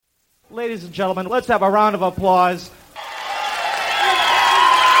Ladies and gentlemen, let's have a round of applause.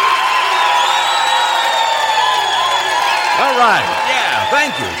 All right. Yeah,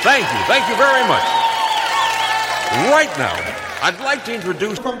 thank you very much. Right now, I'd like to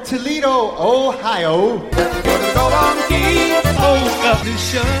introduce... From Toledo, Ohio, Golabki, Polka,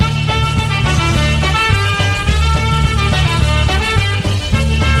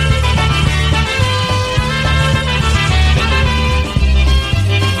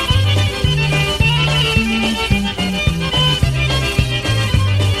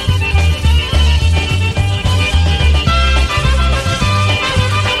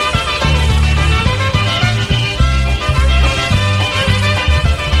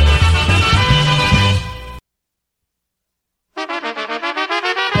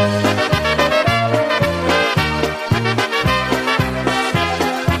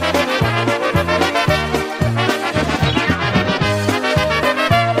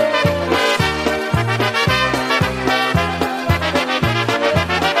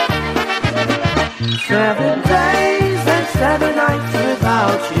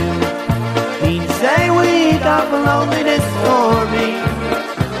 loneliness for me.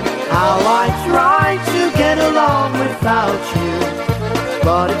 How I tried to get along without you,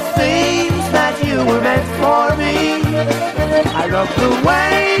 but it seems that you were meant for me. I love the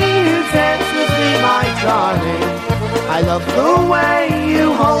way you dance with me, my darling. I love the way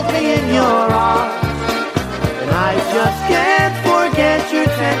you hold me in your arms, and I just can't forget your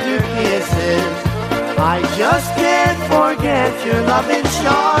tender kisses. I just can't forget your loving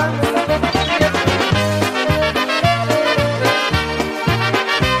charm.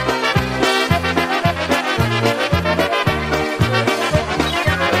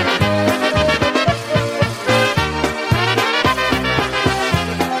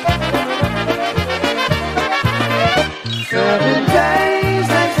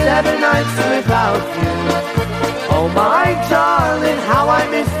 Without you, oh my darling, how I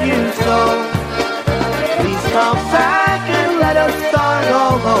miss you so. Please come back and let us start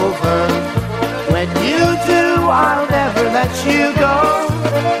all over. When you do, I'll never let you go.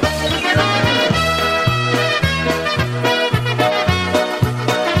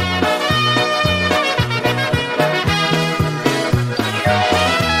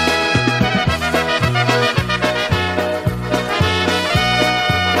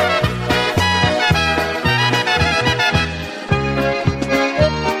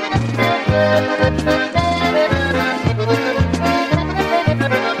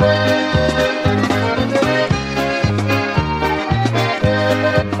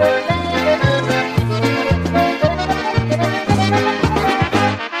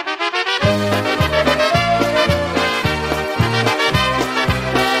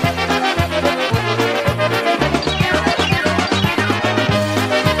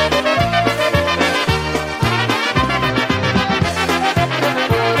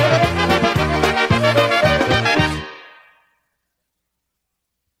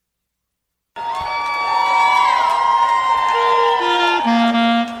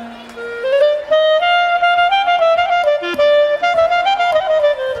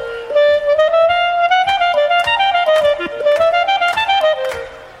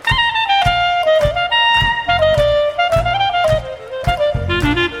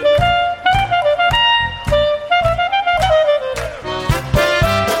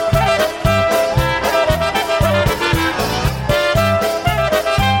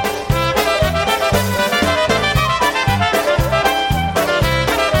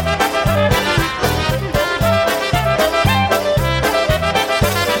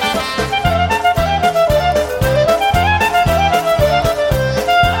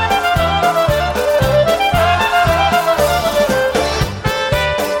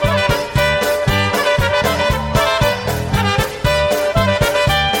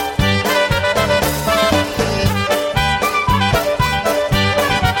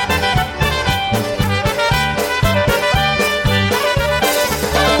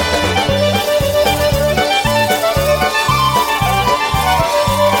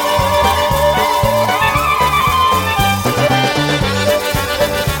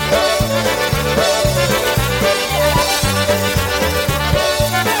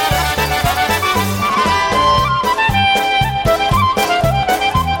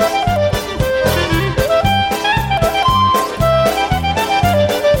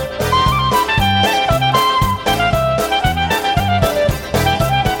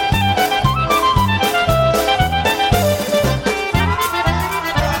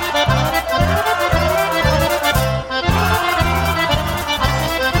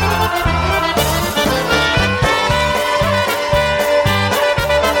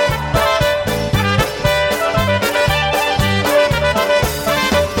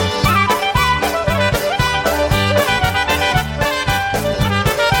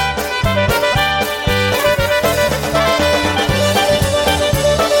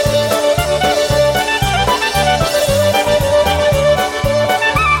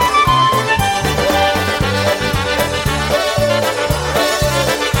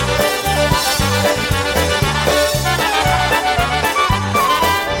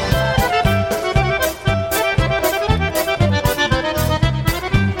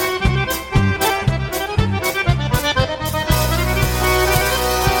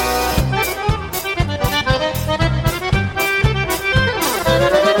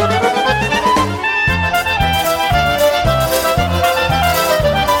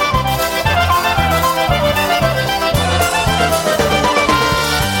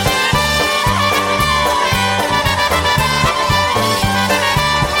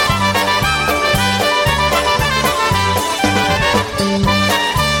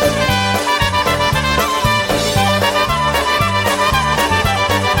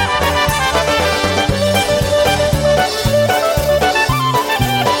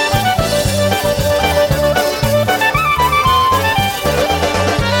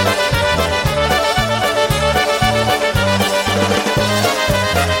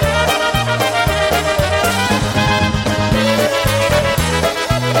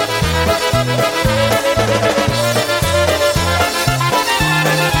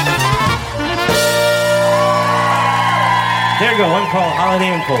 go. One called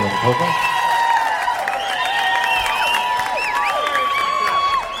Holiday in Poland. Polka.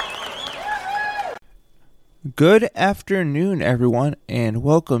 Good afternoon, everyone, and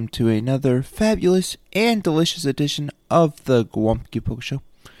welcome to another fabulous and delicious edition of the Golabki Polka Show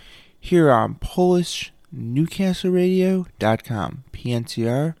here on PolishNewcastleRadio.com,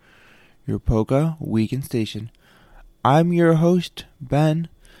 PNCR, your polka weekend station. I'm your host, Ben.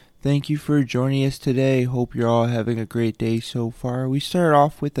 Thank you for joining us today. Hope you're all having a great day so far. We start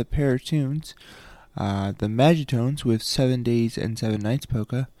off with a pair of tunes, the Magitones with 7 Days and 7 Nights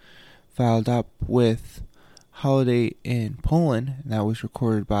polka, followed up with Holiday in Poland, and that was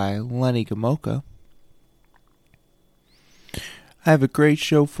recorded by Lenny Gomulka. I have a great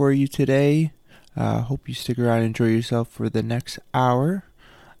show for you today. Hope you stick around and enjoy yourself for the next hour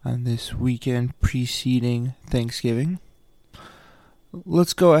on this weekend preceding Thanksgiving.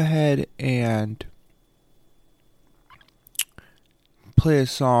 Let's go ahead and play a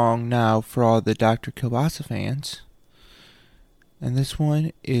song now for all the Dr. Kielbasa fans. And this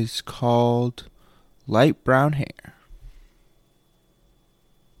one is called Light Brown Hair.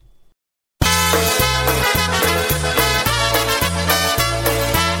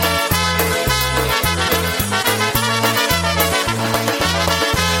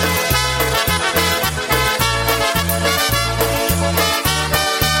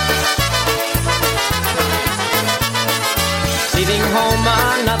 Leaving home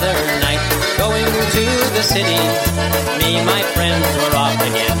another night, going to the city. Me and my friends were off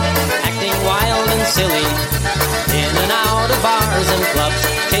again, acting wild and silly. In and out of bars and clubs,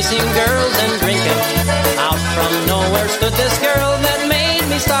 chasing girls and drinking. Out from nowhere stood this girl that made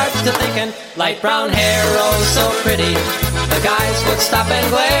me start to thinking. Light brown hair, oh so pretty, the guys would stop and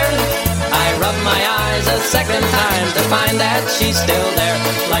glare. I rubbed my eyes a second time to find that she's still there.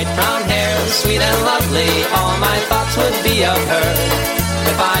 Light brown hair, sweet and lovely, all my thoughts would be of her.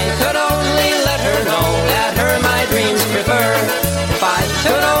 If I could only let her know that her my dreams prefer. If I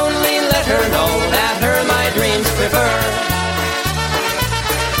could only let her know that her my dreams prefer.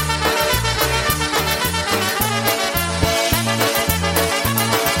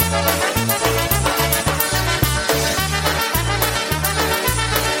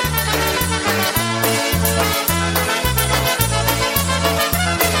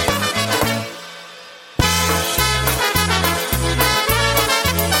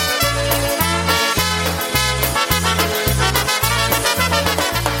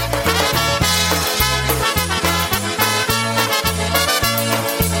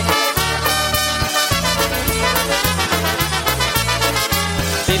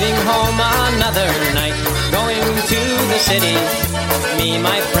 Another night, going to the city. Me,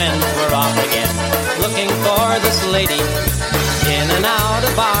 my friends were off again, looking for this lady. In and out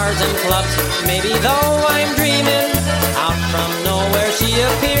of bars and clubs, maybe though I'm dreaming. Out from nowhere she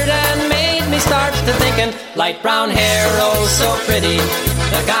appeared and made me start to thinking. Light brown hair, oh so pretty,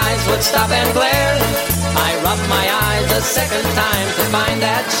 the guys would stop and glare. I rubbed my eyes a second time to find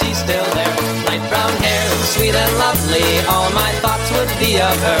that she's still there. Light brown hair, sweet and lovely, all my thoughts would be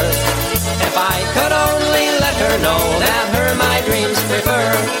of her. If I could only let her know that her my dreams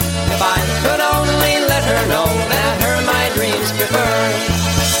prefer. If I could only let her know that her my dreams prefer.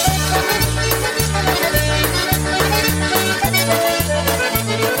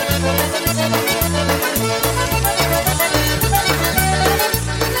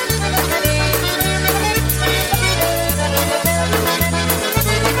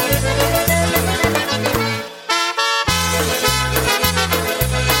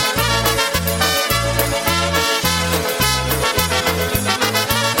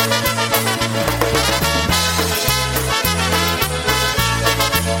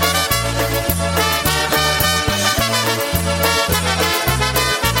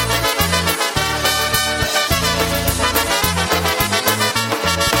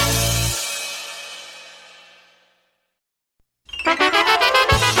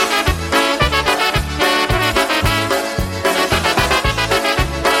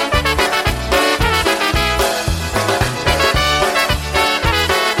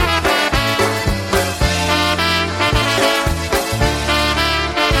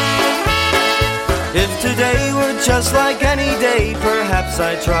 Just like any day, perhaps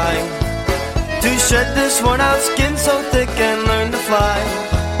I try to shed this worn out skin so thick and learn to fly.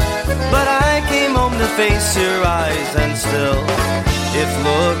 But I came home to face your eyes, and still, if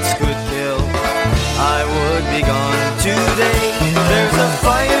looks could kill, I would be gone today. There's a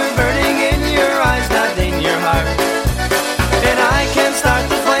fire burning in your eyes, not in your heart, and I can't start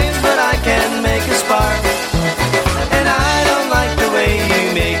the flames, but I can make a spark. And I don't like the way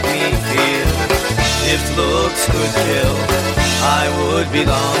you make me feel. If looks could kill, be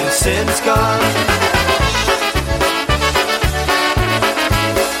long since gone.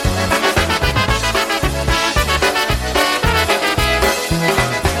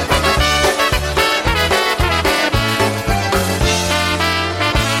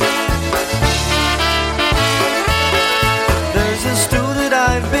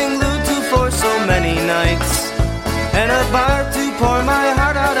 And a bar to pour my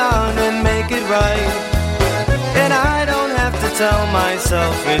heart out on and make it right. And I don't have to tell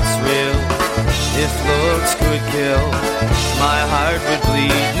myself it's real. If looks could kill, my heart would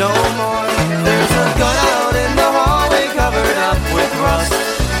bleed no more. There's a gun out in the hallway covered up with rust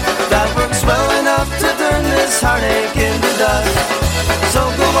that works well enough to turn this heartache into dust. So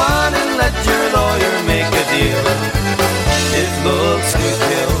go on and let your lawyer make a deal. If looks could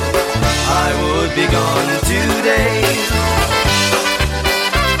kill, I would be gone today.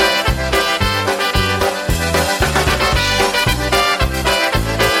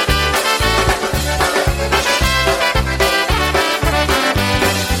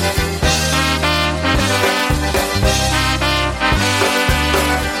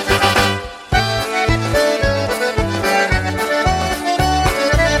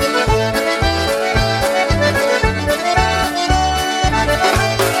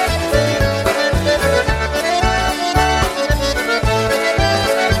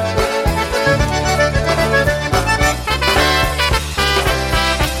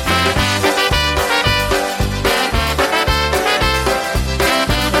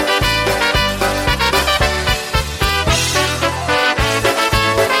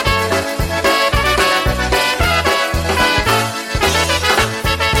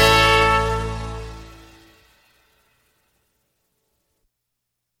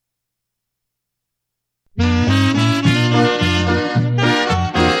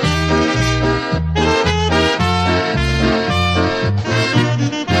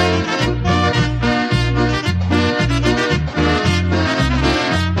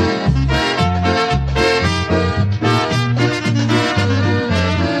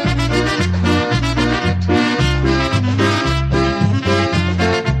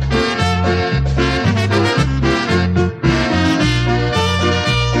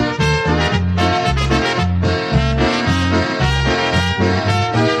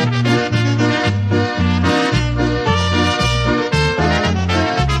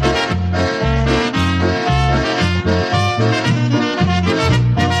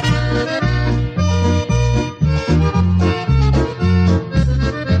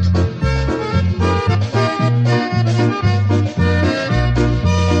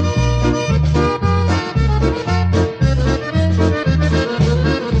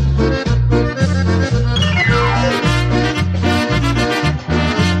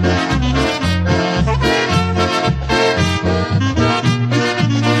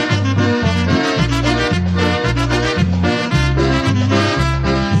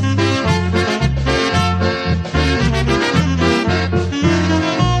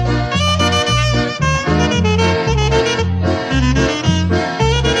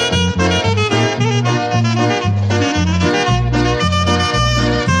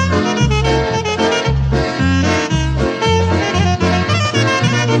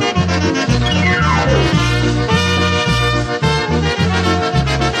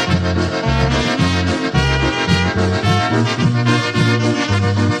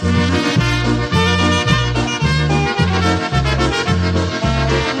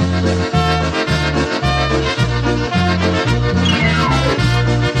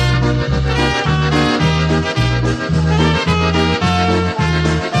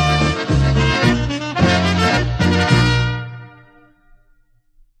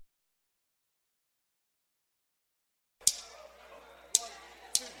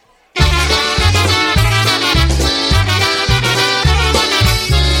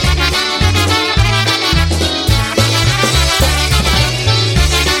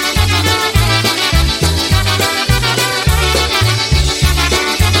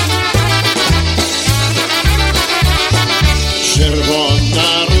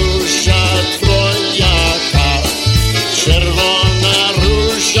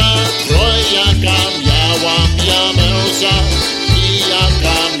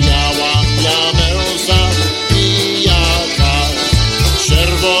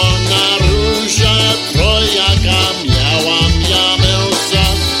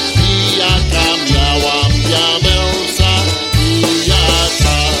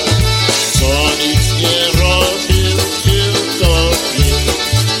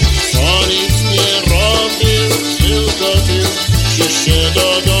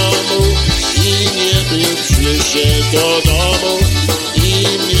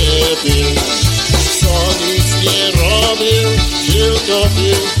 pił. Co nic nie robił, tylko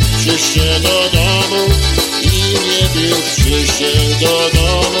pił. Przyszedł się do domu i nie pił. Przyszedł się do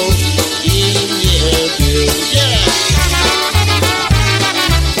domu i nie pił. Yeah!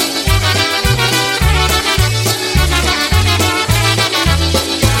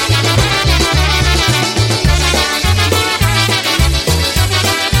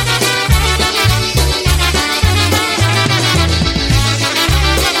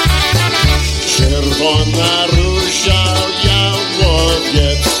 Czerwona róża,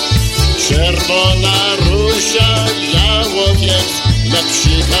 jałowiec. Czerwona róża, jałowiec.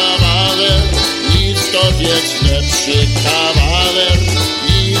 Lepszy kawaler niż stowiec. Lepszy kawaler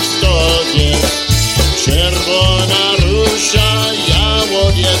niż stowiec. Czerwona róża,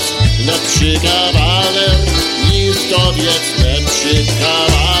 jałowiec. Lepszy kawaler niż stowiec. Lepszy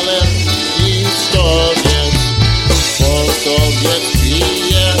kawaler niż stowiec. Potowiec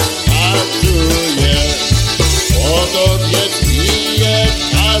pije, hatuje. Potowiec pije,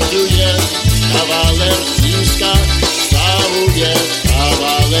 hatuje. Kawaler ciska, całuje.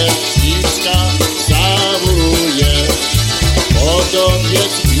 Kawaler ciska, całuje.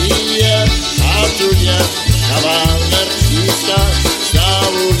 Potowiec pije, hatuje. Kawaler ciska,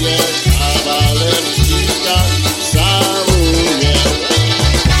 całuje. Kawaler ciska, całuje.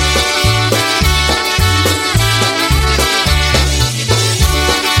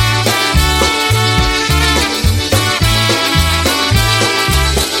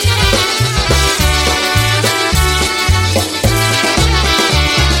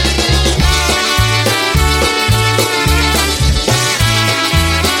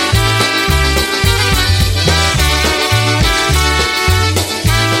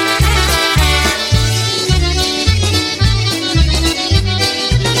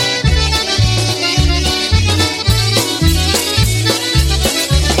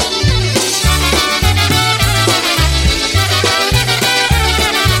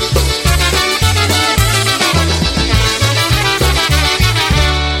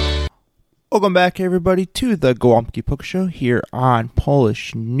 Welcome back, everybody, to the Golabki Polka Show here on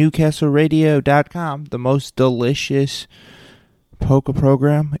PolishNewcastleRadio.com, the most delicious polka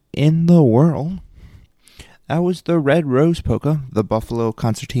program in the world. That was the Red Rose Polka, the Buffalo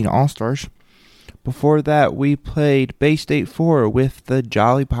Concertina All-Stars. Before that, we played Bay State 4 with the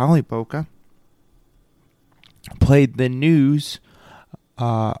Jolly Polly Polka. Played the News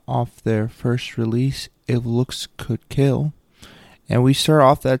off their first release, If Looks Could Kill. And we start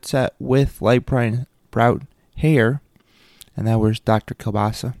off that set with Light Brown Hair, and that was Dr.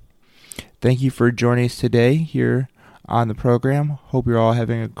 Kielbasa. Thank you for joining us today here on the program. Hope you're all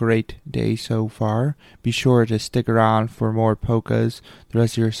having a great day so far. Be sure to stick around for more polkas the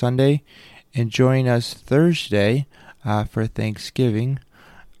rest of your Sunday. And join us Thursday for Thanksgiving.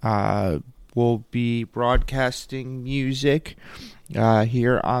 We'll be broadcasting music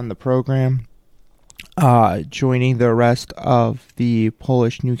here on the program. Joining the rest of the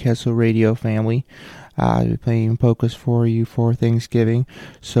Polish Newcastle Radio family. I'll be playing polkas for you for Thanksgiving.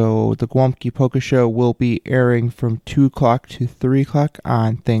 So the Golabki Polka Show will be airing from 2 o'clock to 3 o'clock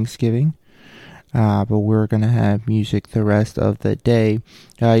on Thanksgiving. But we're going to have music the rest of the day.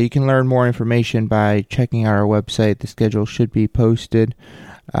 You can learn more information by checking out our website. The schedule should be posted.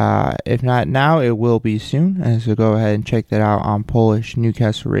 If not now, it will be soon. And so go ahead and check that out on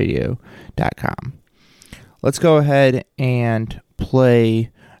PolishNewcastleRadio.com. Let's go ahead and play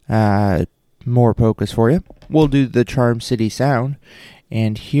more polkas for you. We'll do the Charm City Sound.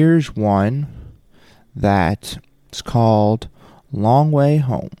 And here's one that's called Long Way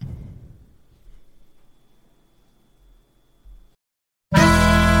Home.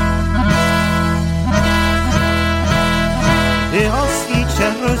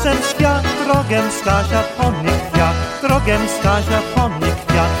 Wyhosticie różem świat, drogiem wskazia ponny kwiat, drogiem wskazia ponny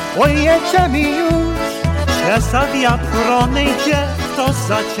kwiat. Oj, jedzie mi już, Czesa wiatrony idzie, to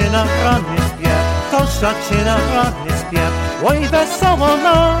zaczyna ranny śpiew, to zaczyna ranny śpiew. Oj, wesoło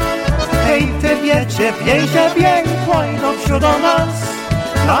nam, hej, ty wiecie, wiejże bieg, płynął wśród nas.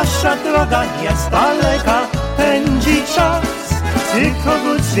 Nasza droga jest daleka, pędzi czas. Ty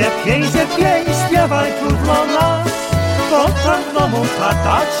kogucie, piejże piej, śpiewaj tu dla nas, bo tam w domu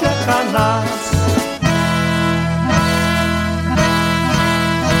tata czeka nas.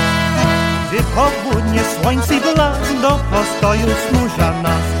 Gdy południe słońce blask, do postoju zmusza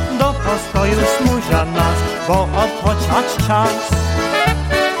nas, do postoju zmusza nas, bo odpocząć czas.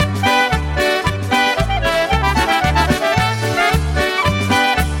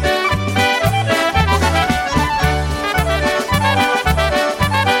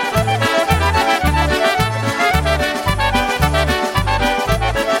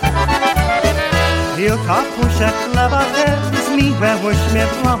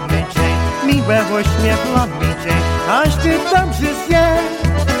 dla mnie dzień, miłe oświetlony dzień, aż ty dobrze zje,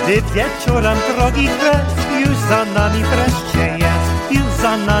 gdy wieczorem drogi kres już za nami wreszcie jest, już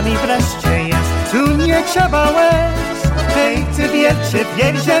za nami wreszcie jest. Tu nie trzeba łez, hej ty wielczy,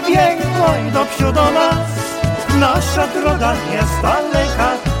 wiej, oj do przodu nas. Nasza droga jest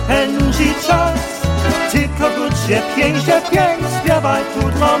daleka, pędzi czas. Ty kogucie pień, śpiewaj tu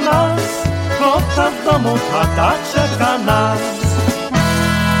dla nas, bo tam w domu tata czeka nas.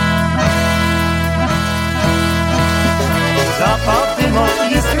 Zapał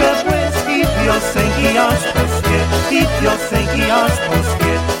dymok, iskrę, błysk i piosenki aż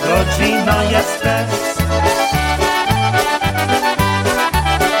polskie, rodzina jest też.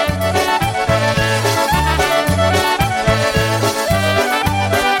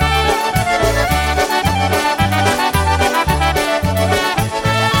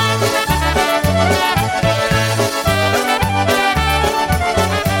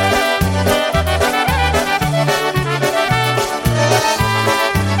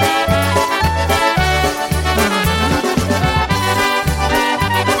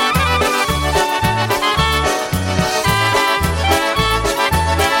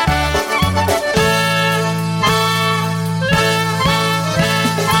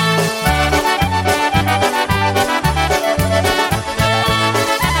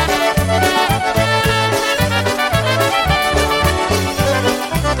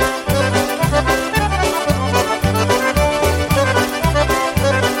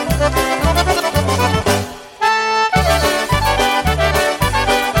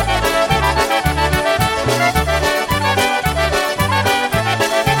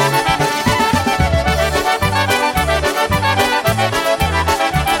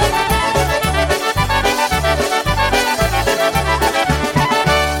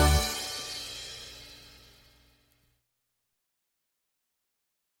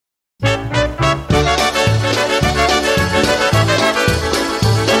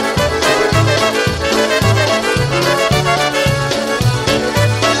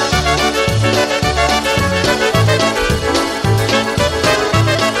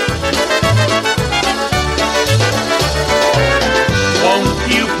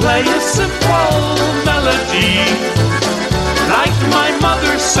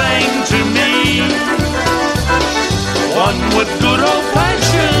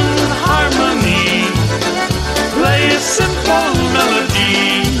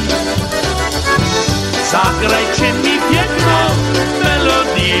 Zagrajcie mi piękną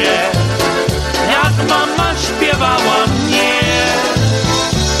melodię, jak mama śpiewała mnie.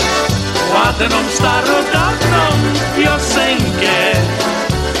 Ładną, starodawną piosenkę,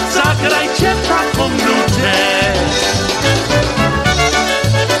 zagrajcie taką nutę.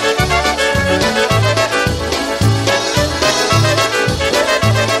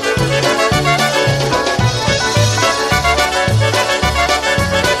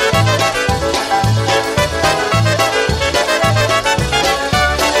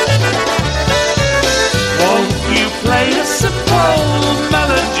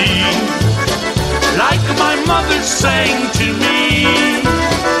 Sang to me,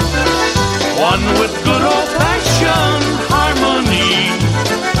 one with good old-fashioned harmony.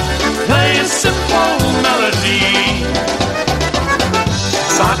 Play a simple melody.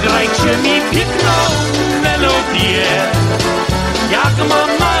 Zagrajcie mi piękną melodię, jak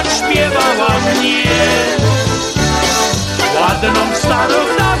mama śpiewała mnie. Ładną,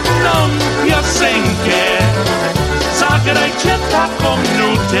 starodawną piosenkę, zagrajcie taką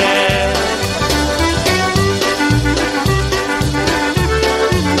nutę.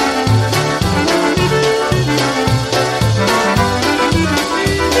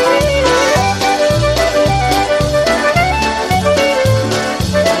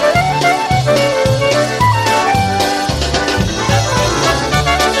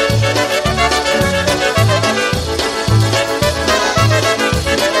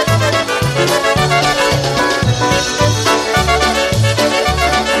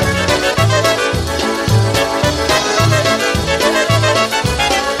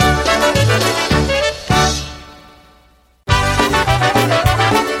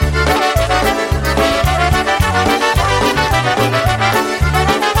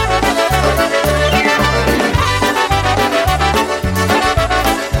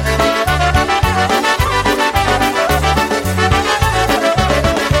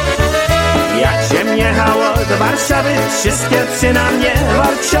 Wszystkie psy na mnie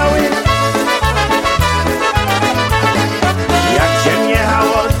warczały. Jak się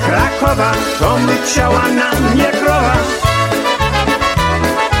jechało od Krakowa, to myczała na mnie krowa.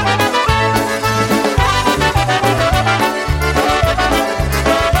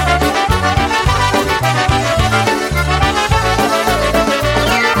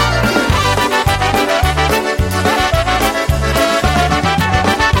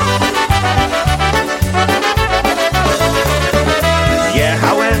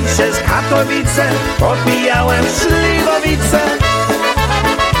 Katowice, popijałem śliwowice.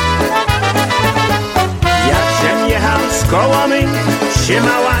 Jak się jechał z Kołomy,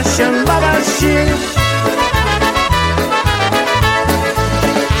 trzymała się baba si.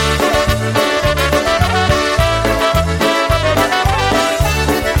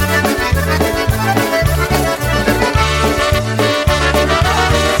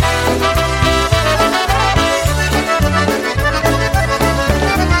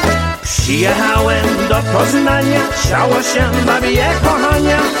 Przyjechałem do Poznania, chciało się babie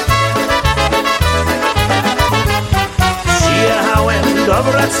kochania. Przyjechałem do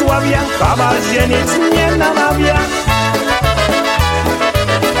Wrocławia, baba się nic nie namawia.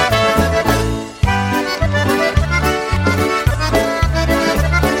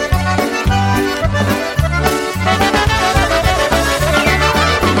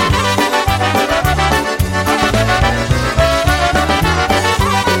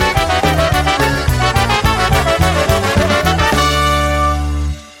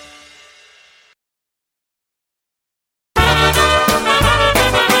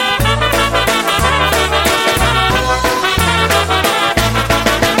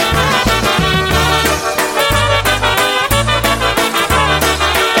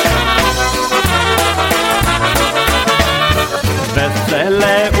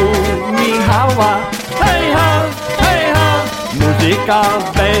 Wesele u Michała, hej ha, muzyka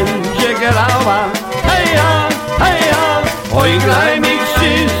będzie grała, hej ha, oj graj mi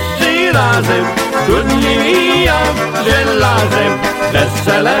wszyscy razem, trudnymi jak żelazem.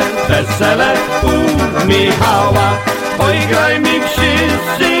 Wesele, wesele u Michała, oj graj mi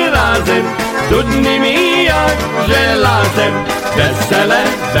wszyscy razem, trudnymi jak żelazem. Wesele,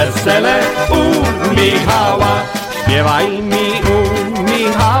 wesele u Michała, śpiewaj mi u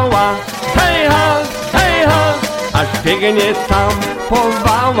Michała, hej ha, aż biegnie tam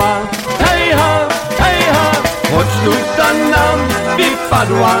powała, hej ha, choć nuta nam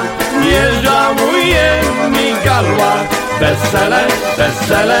wypadła, nie żałuje mi garła. Wesele,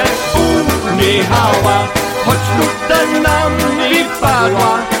 wesele u Michała, choć nuta nam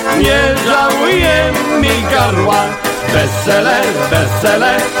wypadła, nie żałuje mi garła. Wesele,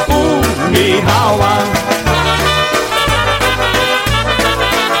 wesele u Michała.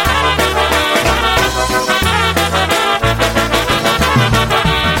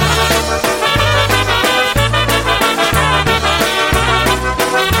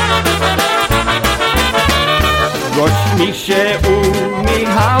 Gość mi się u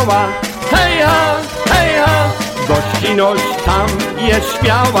Michała, hej ha, gościność tam jest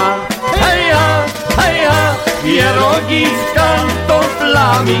śmiała, hej ha, pierogi z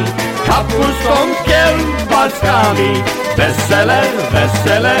kartoflami, kapustą, kiełbaskami. Wesele,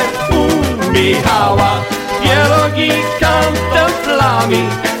 wesele u Michała, pierogi z kartoflami,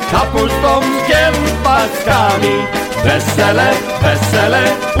 kapustą, z kiełbaskami. Wesele, wesele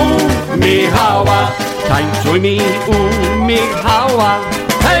u Michała, tańcuj mi u Michała,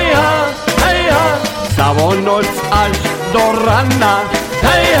 hej ha, całą noc aż do rana,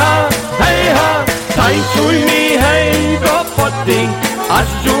 hej ha, tańcuj mi hej do poty, aż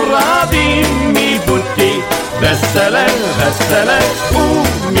dziurawi mi buty. Wesele, wesele u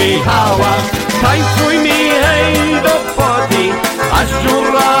Michała, tańcuj mi hej do poty, aż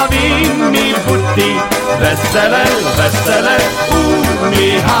dziurawi mi buty. Wesele, wesele u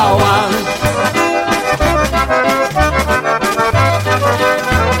Michała.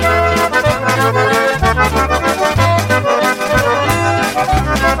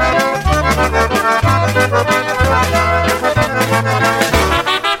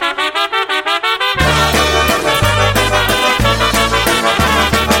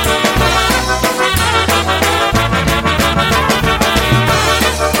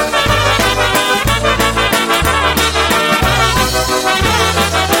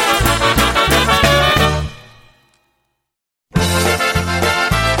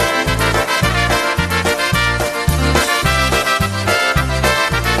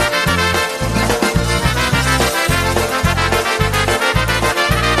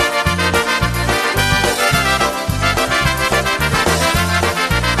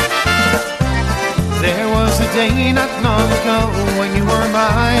 day not long ago when you were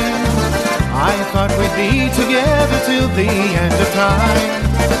mine. I thought we'd be together till the end of time,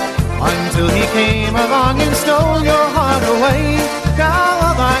 until he came along and stole your heart away. Now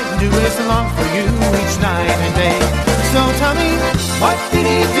all I do is long for you each night and day. So tell me, what did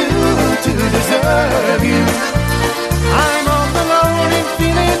he do to deserve you? I'm all alone and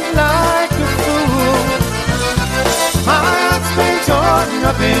feeling like a fool. My heart's been torn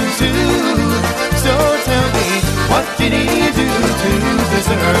up in two. So tell me, what did he do to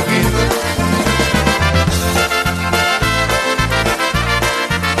deserve you?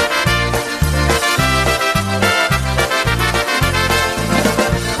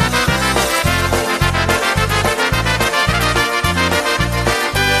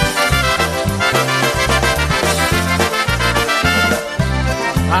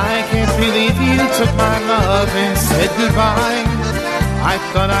 goodbye. I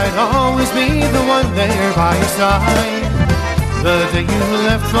thought I'd always be the one there by your side. The day you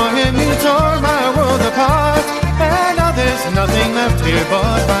left for him, you tore my world apart. And now there's nothing left here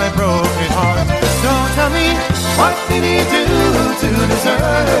but my broken heart. So tell me, what did he do to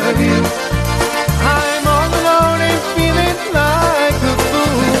deserve you? I'm all alone and feeling like a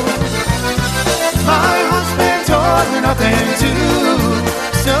fool. My heart's been torn up in two.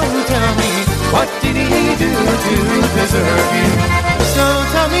 So tell me, what did he do to deserve you? So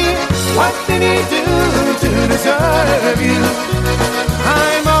tell me, what did he do to deserve you?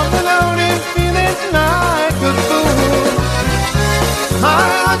 I'm all alone and feeling like a fool. My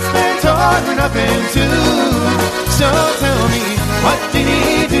heart's been torn up in two. So tell me, what did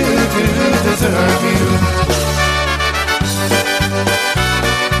he do to deserve you?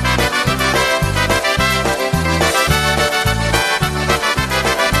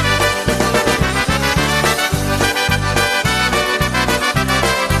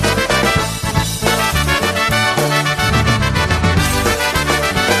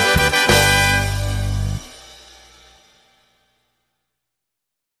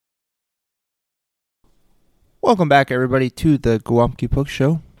 Welcome back, everybody, to the Golabki Polka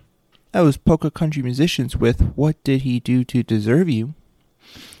Show. That was Polka Country Musicians with What Did He Do to Deserve You?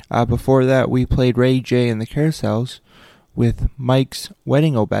 Before that, we played Ray J and the Carousels with Mike's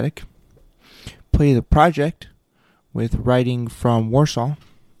Wedding Obetic. Played The Project with Writing from Warsaw.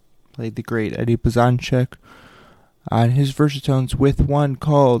 Played the great Eddie Blazonczyk on his versatones with one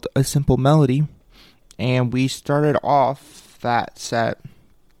called A Simple Melody. And we started off that set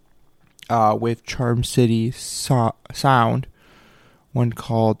with Charm City Sound, one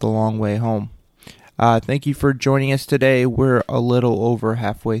called The Long Way Home. Thank you for joining us today. We're a little over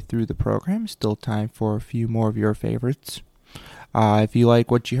halfway through the program. Still time for a few more of your favorites. If you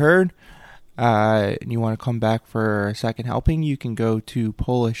like what you heard and you want to come back for a second helping, you can go to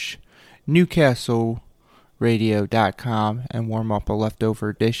PolishNewcastleRadio.com and warm up a leftover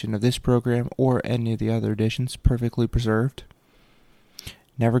edition of this program or any of the other editions, perfectly preserved.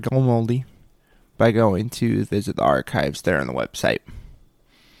 Never go moldy by going to visit the archives there on the website.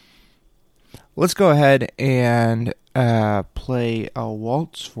 Let's go ahead and play a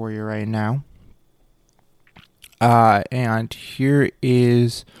waltz for you right now. And here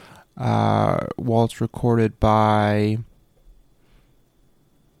is waltz recorded by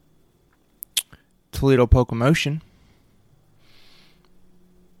Toledo Polka Motion.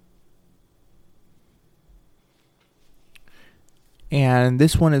 And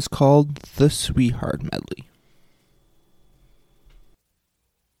this one is called The Sweetheart Medley.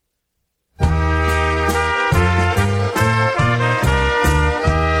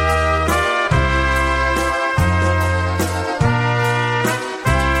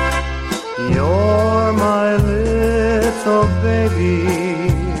 You're my little baby.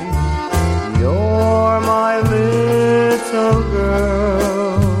 You're my little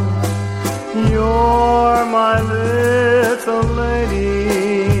girl. You're my little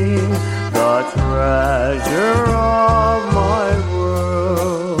lady, the treasure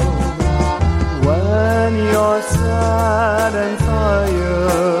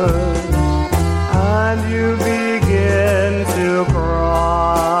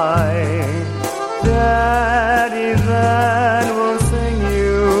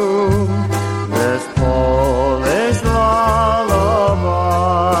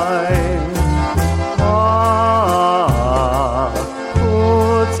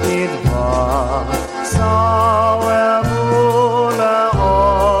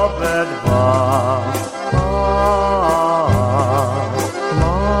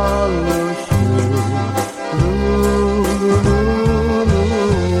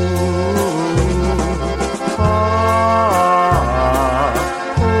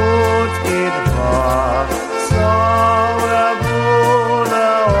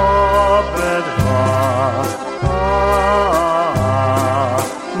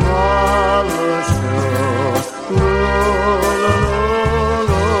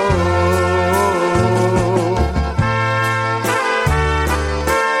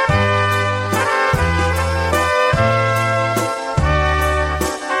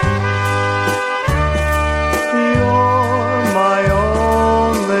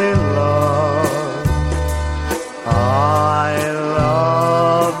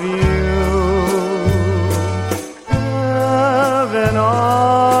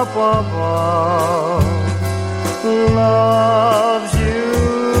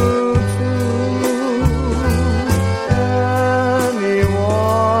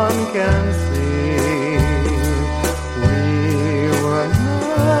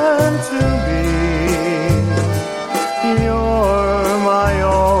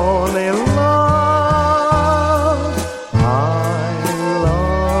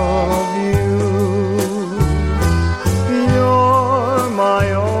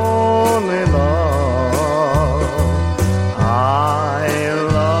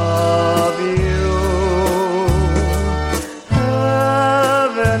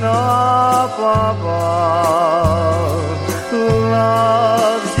above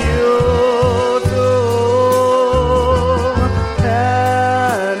loves you too.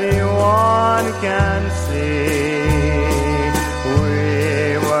 Anyone can see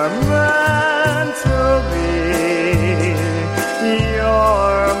we were meant to be.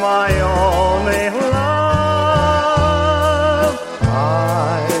 You're my only love.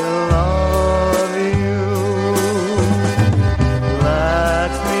 I love you.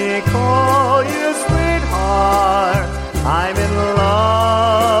 Let me call you sweetheart. I'm in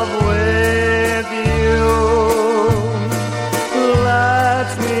love with you. Let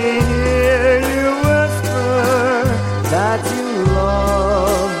me hear you whisper that you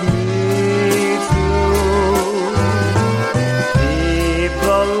love me too. Keep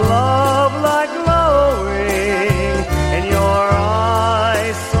the love light glowing in your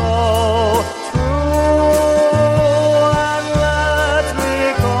eyes so true. And let me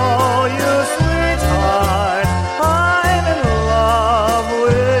call you sweetheart. I'm in love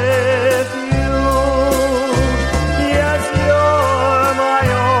with you. Yes, you're my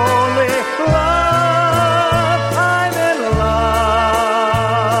only love. I'm in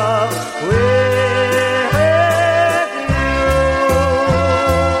love with you.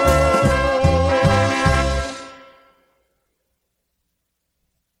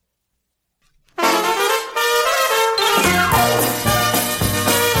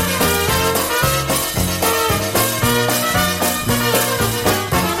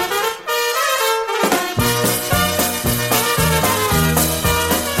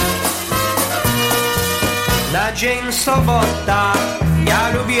 Na dzień sobota, ja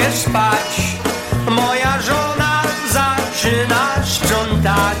lubię spać. Moja żona zaczyna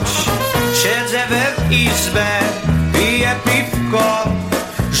sprzątać. Siedzę w izbie, piję piwko.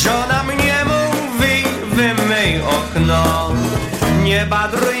 Żona mnie mówi, wymyj okno. Nie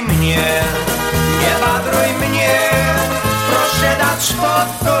badruj mnie, nie badruj mnie. Proszę dać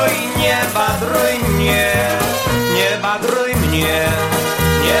spokój, nie badruj mnie. Nie badruj mnie,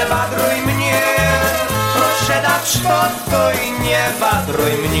 nie badruj mnie. Proszę dać spokój, nie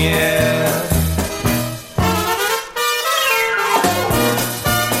badruj mnie.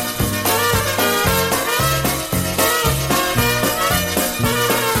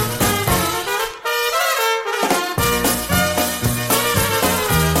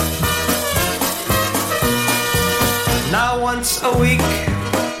 Now once a week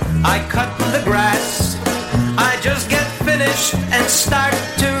I cut the grass. I just get finished and start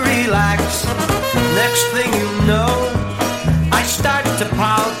to relax. Next thing you know, I start to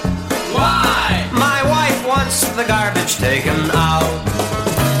pout. Why? My wife wants the garbage taken out.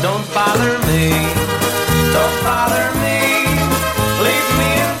 Don't bother me, don't bother me. Leave me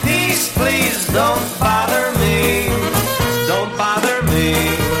in peace, please, don't bother me. Don't bother me,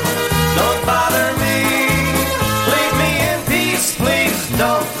 don't bother me. Leave me in peace, please,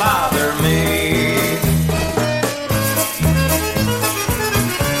 don't bother me.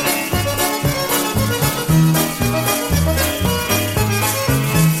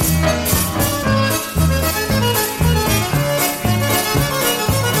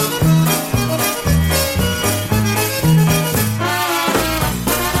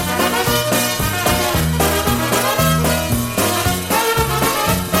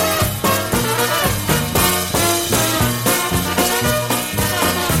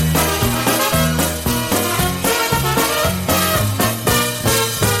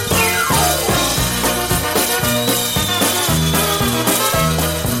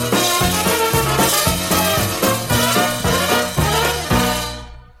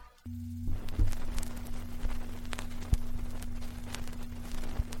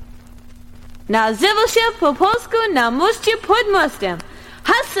 Nazywa się po polsku na moście pod mostem.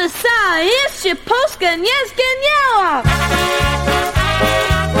 Hasasa jeszcze Polska nie zginęła!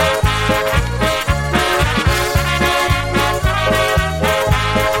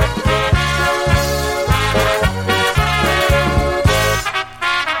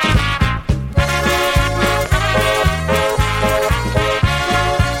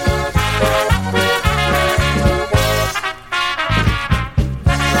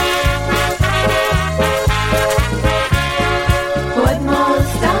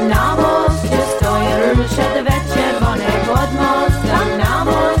 Na moście stoję, ruszę te czerwone pod most.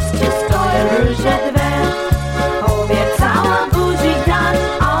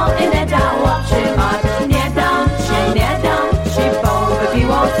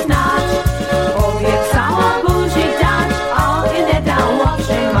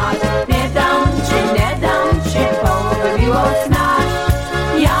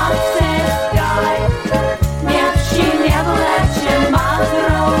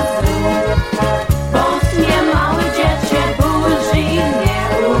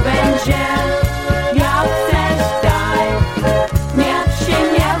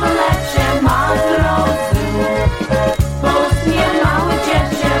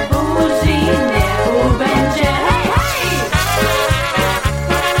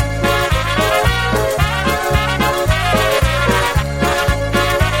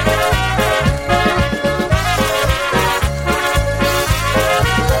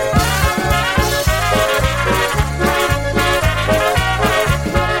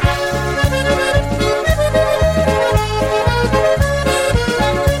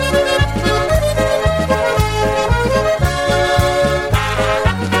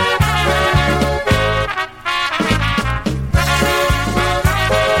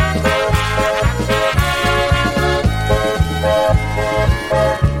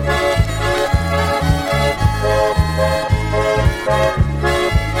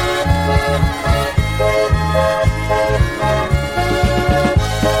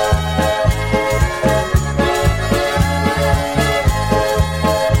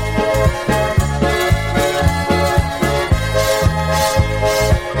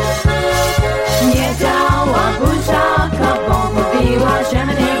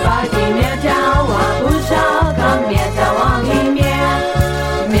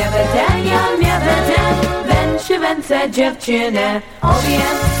 dziewczynę.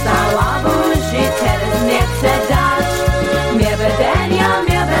 Obiecała buzi, teraz nie chce dać. Nie będę, ja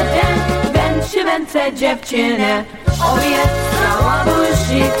nie będę, więcej dziewczynę. Obiecała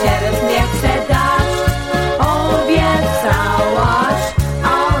buzi, teraz nie chce dać. Obiecałaś,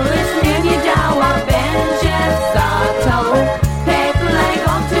 ależ mnie nie dała. Będzie za to piekle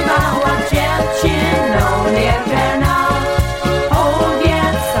gotowała. Dziewczyną nierwerna.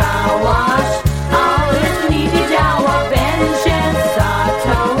 Obiecałaś, ależ mnie nie dała. Będzie za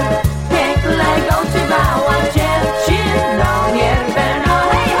to piekle gotowała. Dziewczyną nierwerna.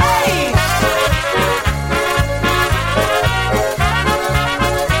 Hej, hej!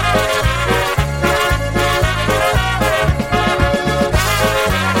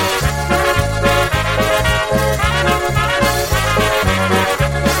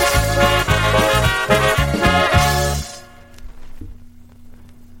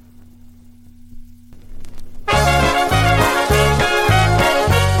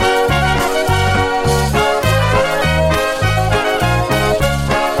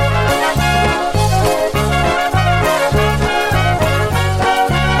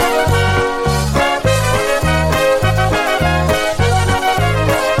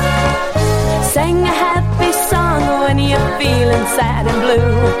 Sing a happy song when you're feeling sad and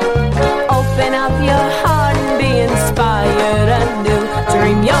blue. Open up your heart and be inspired anew.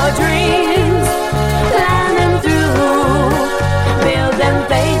 Dream your dreams, plan them through. Build them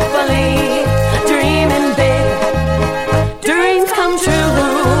faithfully, dreaming big. Dreams come true,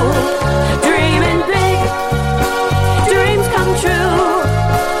 dreaming big. Dreams come true.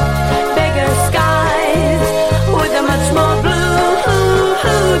 Bigger skies with a much more blue.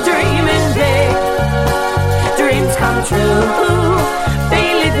 Dreaming big, dreams come true.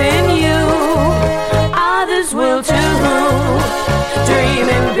 Believe in you, others will too.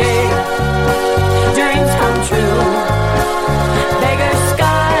 Dreaming big, dreams come true. Bigger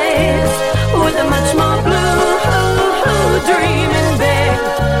skies with a much more blue. Dreaming big,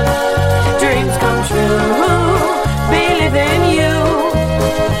 dreams come true. Believe in you,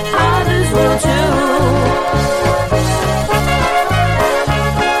 others will too.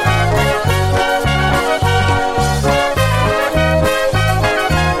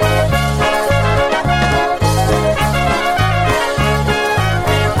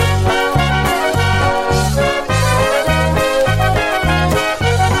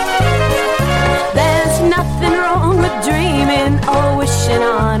 Or wishing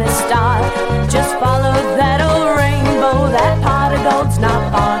on a star. Just follow that old rainbow. That pot of gold's not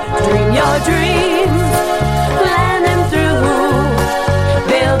far. Dream your dreams, plan them through.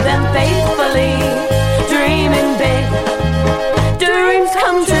 Build them faithfully, dreaming big. Dreams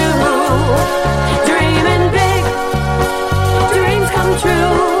come true. Dreaming big, dreams come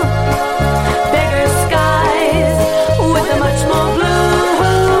true. Bigger skies with a much more blue.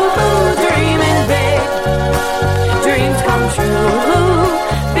 Dreaming big, dreams come true.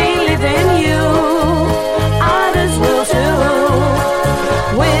 Believe in you, others will too.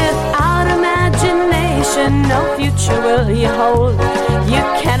 Without imagination, no future will you hold. You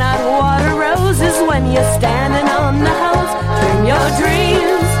cannot water roses when you're standing on the hose. Dream your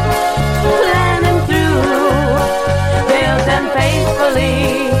dreams, plan them through. Build them faithfully,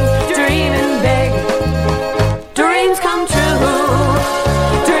 dreaming big. Dreams come true.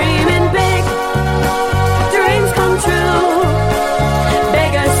 Dreaming big, dreams come true.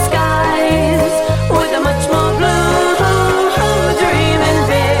 Bigger skies with a much more blue. Dreaming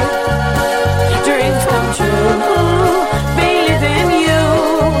big, dreams come true. Believe in you,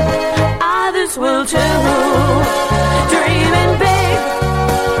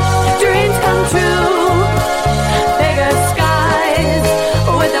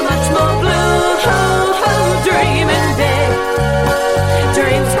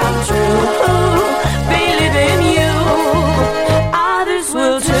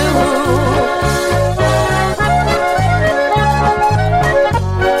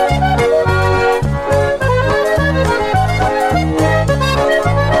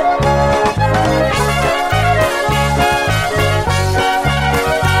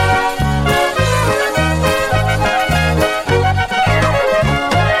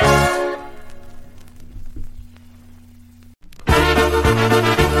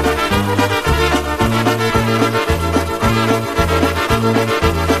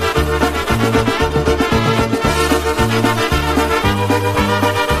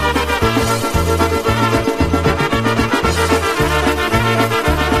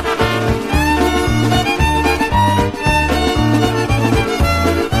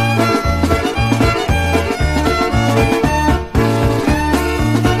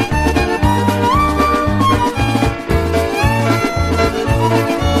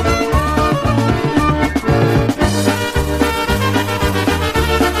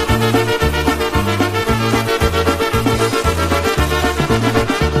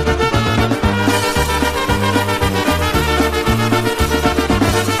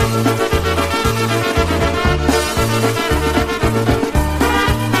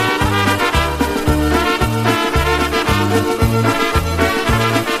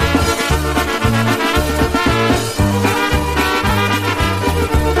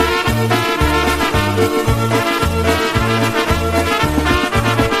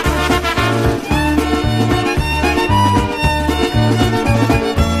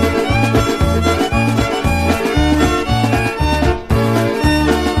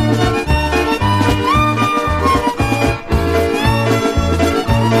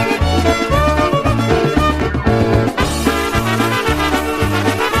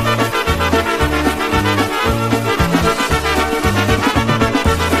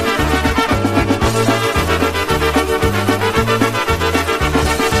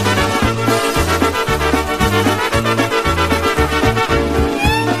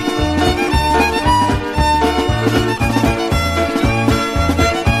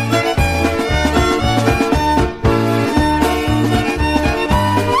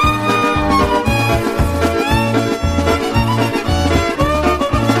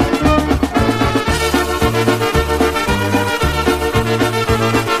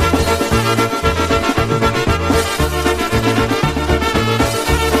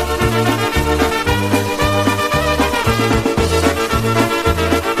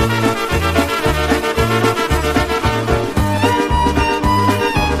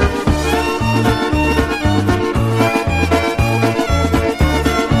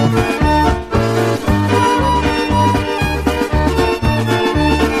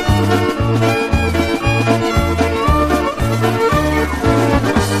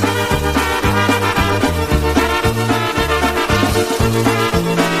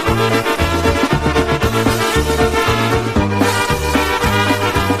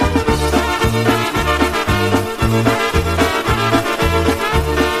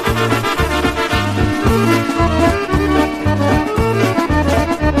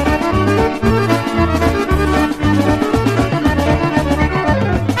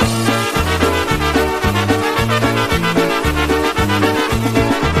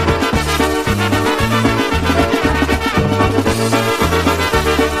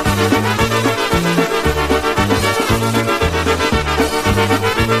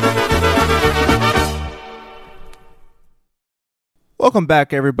 Welcome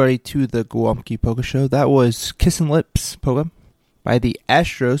back, everybody, to the Golabki Polka Show. That was Kissin' Lips Polka by the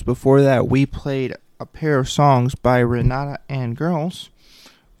Astros. Before that, we played a pair of songs by Renata and Girls.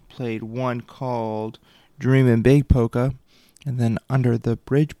 Played one called Dreamin' Big Polka, and then Under the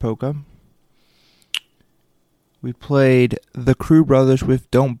Bridge Polka. We played the Crew Brothers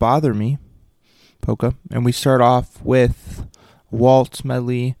with Don't Bother Me Polka, and we start off with Waltz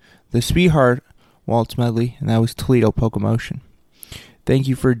Medley, the Sweetheart Waltz Medley, and that was Toledo Polka Motion. Thank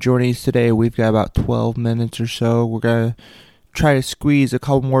you for joining us today. We've got about 12 minutes or so. We're going to try to squeeze a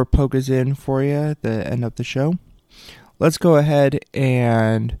couple more polkas in for you at the end of the show. Let's go ahead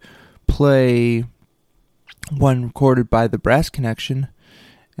and play one recorded by the Brass Connection,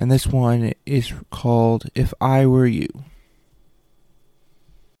 and this one is called If I Were You.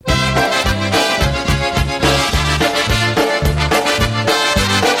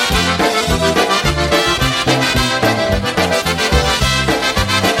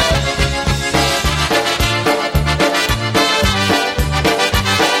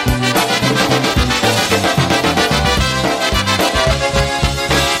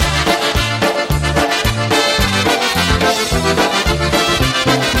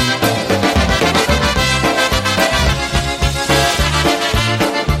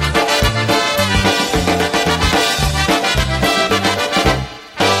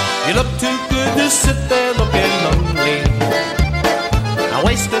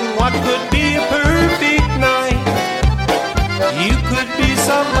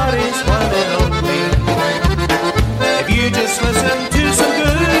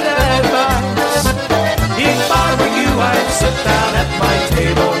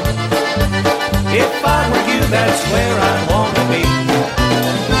 That's where I want to be.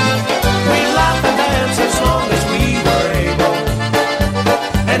 We laugh and dance as long as we were able.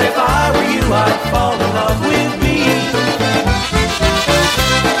 And if I were you, I'd fall in love with me.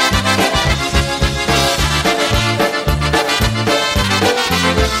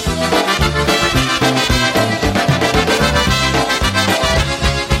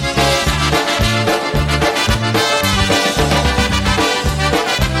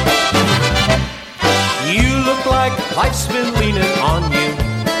 Life's been leaning on you.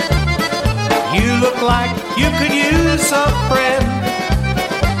 You look like you could use a friend.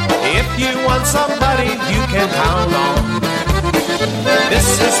 If you want somebody you can count on,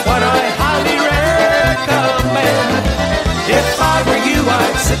 this is what I highly recommend. If I were you,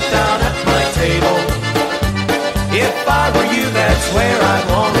 I'd sit down at my table. If I were you, that's where I'd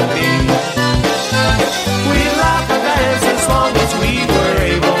want to be. We laugh and dance as long as we were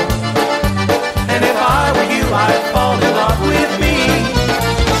able. And if I were you, I'd fall in love with me.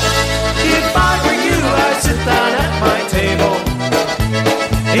 If I were you, I'd sit down at my table.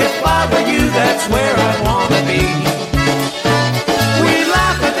 If I were you, that's where I'd want to be. We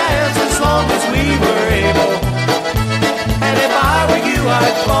laugh and dance as long as we were able. And if I were you,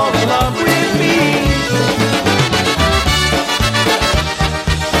 I'd fall in love with me.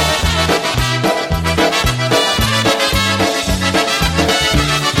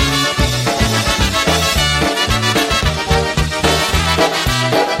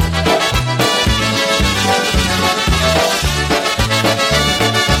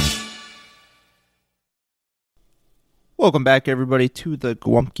 Welcome back, everybody, to the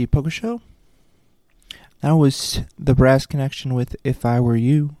Golabki Polka Show. That was the Brass Connection with If I Were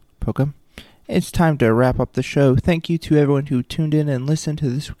You Polka. It's time to wrap up the show. Thank you to everyone who tuned in and listened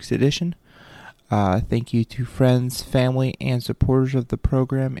to this week's edition. Thank you to friends, family, and supporters of the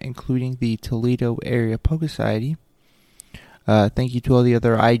program, including the Toledo Area Polka Society. Thank you to all the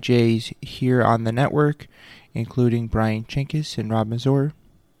other IJs here on the network, including Brian Chinkus and Rob Mazur.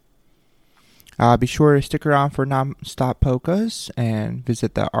 Be sure to stick around for non-stop polkas and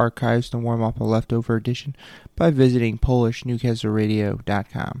visit the archives to warm up a leftover edition by visiting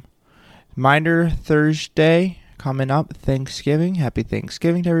PolishNewcastleRadio.com. Reminder, Thursday coming up, Thanksgiving. Happy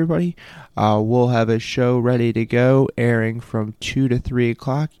Thanksgiving to everybody. We'll have a show ready to go, airing from 2 to 3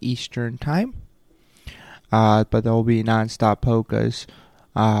 o'clock Eastern Time. But there will be non-stop polkas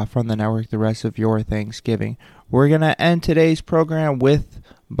from the network the rest of your Thanksgiving. We're going to end today's program with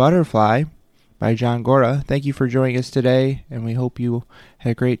Butterfly by John Gora. Thank you for joining us today, and we hope you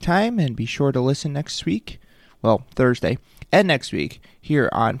had a great time, and be sure to listen next week, well, Thursday, and next week, here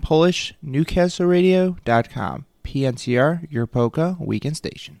on PolishNewcastleRadio.com. PNCR, your polka weekend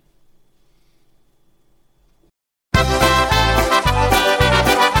station.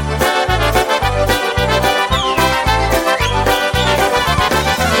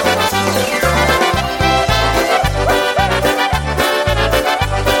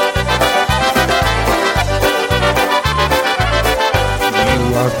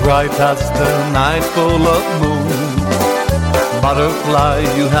 bright as the night full of moon. Butterfly,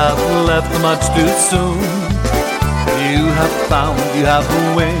 you have left much too soon. You have found, you have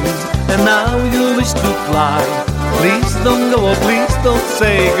wings, and now you wish to fly. Please don't go, oh, please don't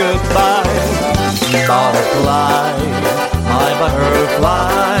say goodbye. Butterfly, my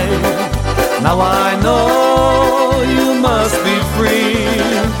butterfly, now I know you must be free.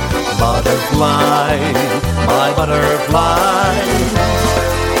 Butterfly, my butterfly,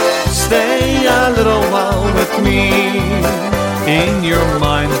 stay a little while with me. In your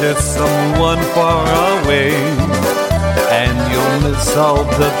mind there's someone far away, and you'll miss all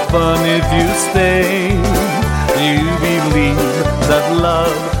the fun if you stay. You believe that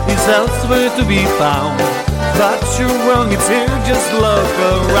love is elsewhere to be found, but you're wrong, it's here, just look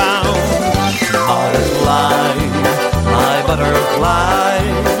around. Butterfly, my butterfly,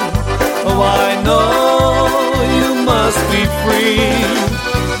 oh I know you must be free.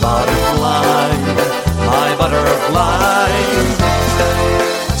 Butterfly, my butterfly,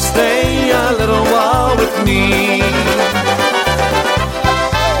 stay a little while with me.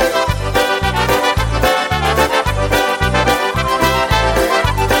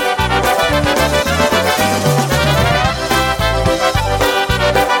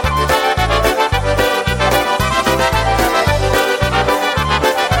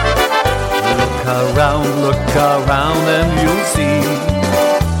 Look around and you'll see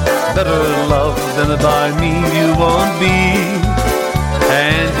better love than by me you won't be.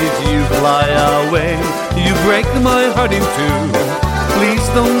 And if you fly away, you break my heart in two. Please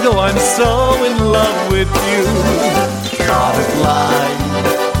don't go, I'm so in love with you. Butterfly,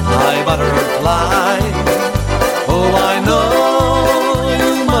 my butterfly, oh I know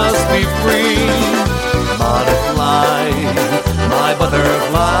you must be free. Butterfly, my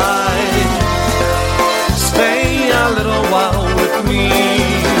butterfly, stay a little while with me.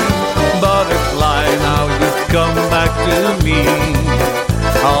 Butterfly, now you've come back to me.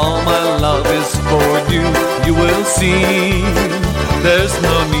 All my love is for you, you will see. There's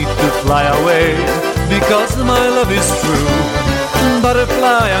no need to fly away, because my love is true.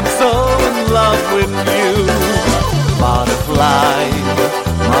 Butterfly, I'm so in love with you. Butterfly,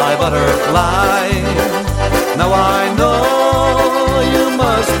 my butterfly, now I know you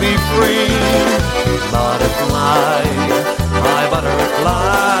must be free. Butterfly, my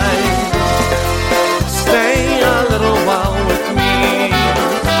butterfly, stay a little while with me.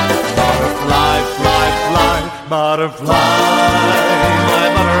 Butterfly, fly, fly, butterfly, my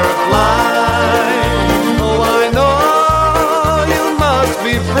butterfly, oh I know you must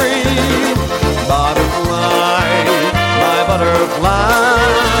be free. Butterfly, my butterfly,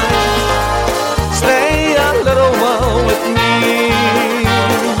 stay a little while with me.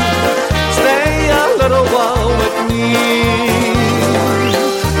 Stay a little while with me.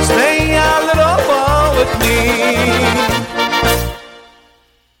 Stay a little while with me.